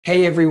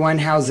Hey everyone,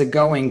 how's it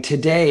going?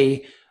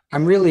 Today,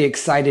 I'm really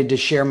excited to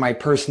share my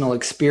personal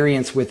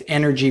experience with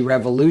Energy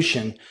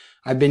Revolution.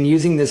 I've been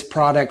using this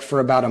product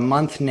for about a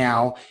month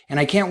now, and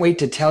I can't wait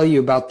to tell you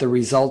about the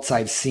results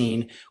I've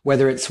seen,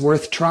 whether it's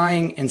worth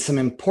trying, and some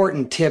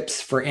important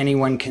tips for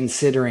anyone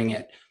considering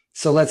it.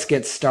 So let's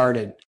get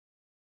started.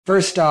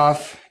 First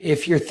off,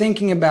 if you're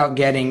thinking about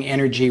getting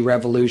Energy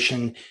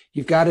Revolution,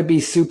 you've got to be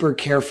super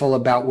careful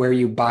about where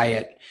you buy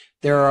it.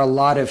 There are a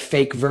lot of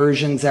fake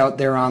versions out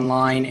there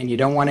online, and you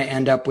don't want to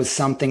end up with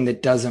something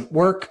that doesn't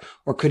work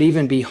or could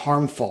even be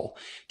harmful.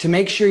 To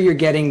make sure you're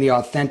getting the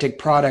authentic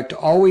product,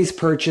 always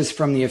purchase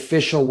from the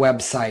official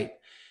website.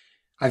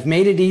 I've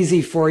made it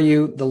easy for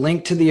you. The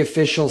link to the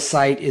official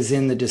site is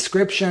in the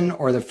description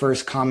or the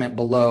first comment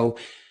below.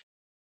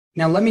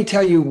 Now let me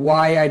tell you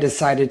why I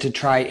decided to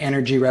try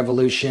Energy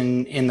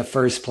Revolution in the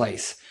first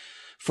place.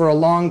 For a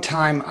long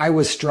time, I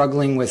was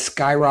struggling with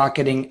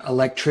skyrocketing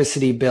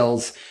electricity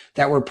bills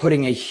that were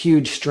putting a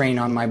huge strain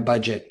on my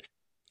budget.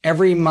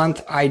 Every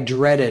month I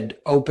dreaded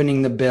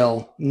opening the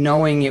bill,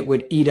 knowing it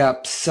would eat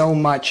up so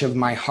much of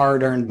my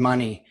hard-earned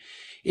money.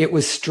 It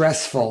was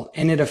stressful,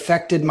 and it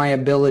affected my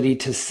ability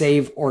to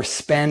save or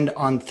spend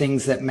on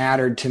things that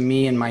mattered to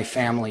me and my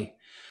family.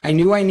 I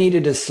knew I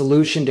needed a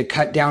solution to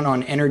cut down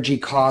on energy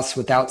costs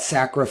without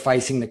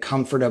sacrificing the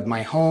comfort of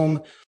my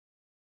home.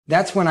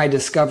 That's when I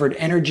discovered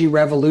Energy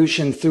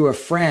Revolution through a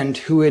friend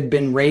who had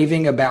been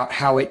raving about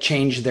how it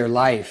changed their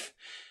life.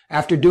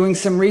 After doing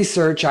some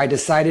research, I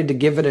decided to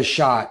give it a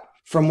shot.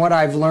 From what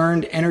I've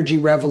learned, Energy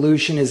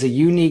Revolution is a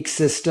unique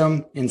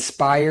system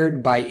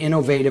inspired by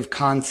innovative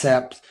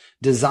concepts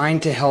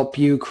designed to help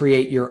you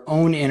create your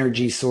own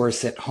energy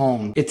source at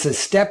home. It's a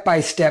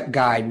step-by-step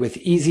guide with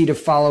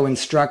easy-to-follow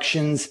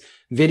instructions,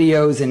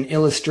 videos, and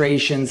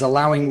illustrations,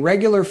 allowing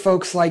regular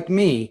folks like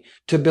me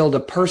to build a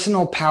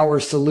personal power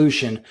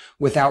solution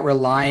without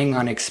relying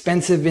on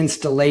expensive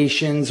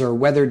installations or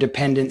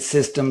weather-dependent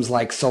systems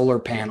like solar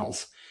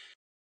panels.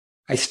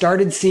 I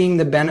started seeing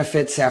the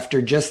benefits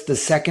after just the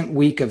second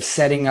week of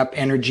setting up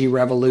Energy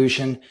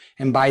Revolution,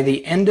 and by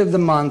the end of the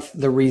month,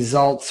 the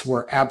results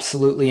were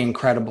absolutely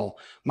incredible.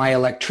 My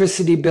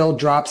electricity bill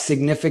dropped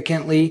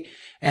significantly,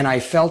 and I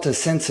felt a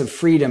sense of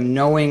freedom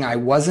knowing I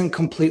wasn't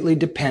completely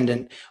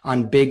dependent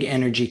on big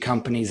energy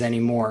companies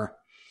anymore.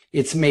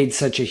 It's made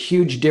such a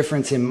huge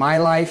difference in my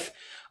life.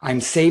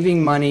 I'm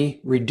saving money,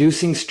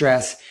 reducing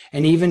stress,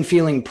 and even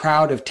feeling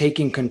proud of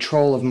taking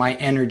control of my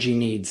energy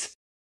needs.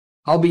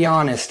 I'll be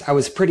honest, I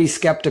was pretty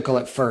skeptical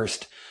at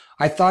first.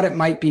 I thought it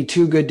might be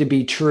too good to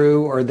be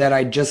true, or that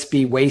I'd just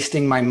be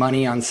wasting my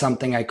money on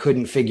something I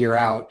couldn't figure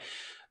out.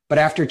 But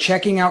after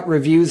checking out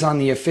reviews on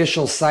the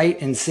official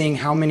site and seeing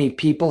how many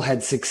people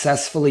had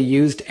successfully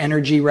used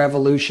Energy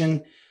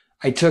Revolution,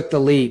 I took the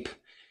leap.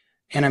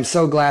 And I'm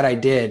so glad I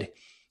did.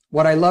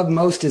 What I love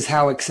most is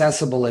how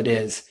accessible it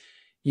is.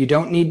 You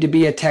don't need to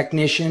be a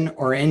technician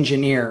or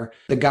engineer.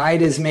 The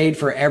guide is made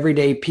for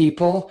everyday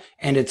people,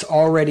 and it's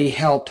already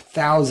helped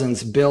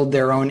thousands build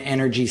their own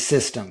energy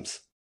systems.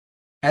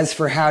 As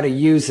for how to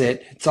use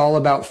it, it's all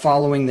about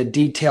following the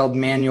detailed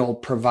manual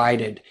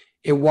provided.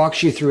 It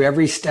walks you through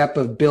every step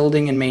of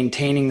building and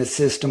maintaining the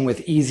system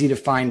with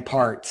easy-to-find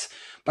parts.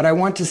 But I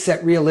want to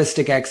set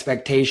realistic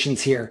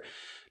expectations here.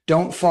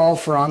 Don't fall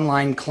for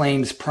online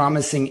claims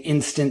promising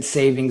instant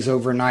savings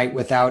overnight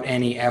without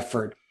any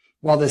effort.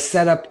 While the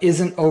setup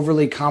isn't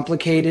overly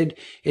complicated,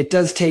 it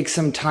does take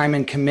some time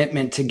and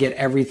commitment to get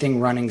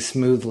everything running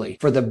smoothly.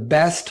 For the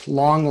best,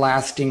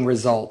 long-lasting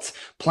results,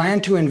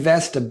 plan to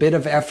invest a bit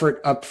of effort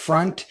up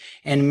front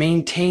and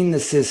maintain the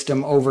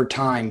system over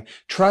time.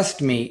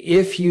 Trust me,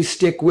 if you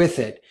stick with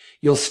it,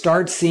 you'll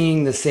start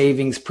seeing the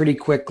savings pretty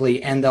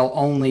quickly, and they'll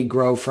only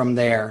grow from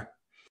there.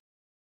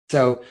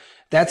 So,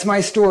 that's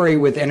my story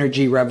with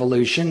Energy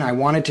Revolution. I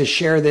wanted to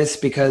share this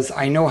because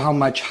I know how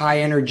much high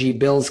energy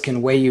bills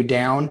can weigh you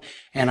down,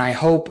 and I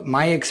hope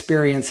my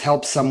experience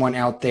helps someone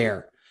out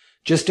there.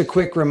 Just a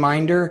quick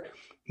reminder,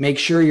 make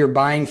sure you're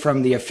buying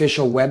from the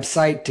official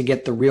website to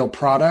get the real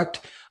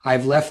product.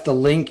 I've left the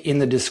link in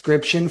the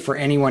description for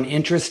anyone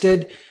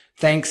interested.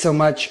 Thanks so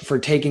much for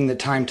taking the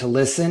time to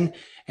listen,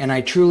 and I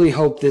truly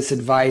hope this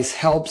advice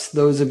helps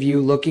those of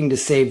you looking to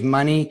save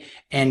money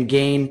and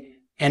gain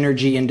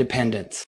energy independence.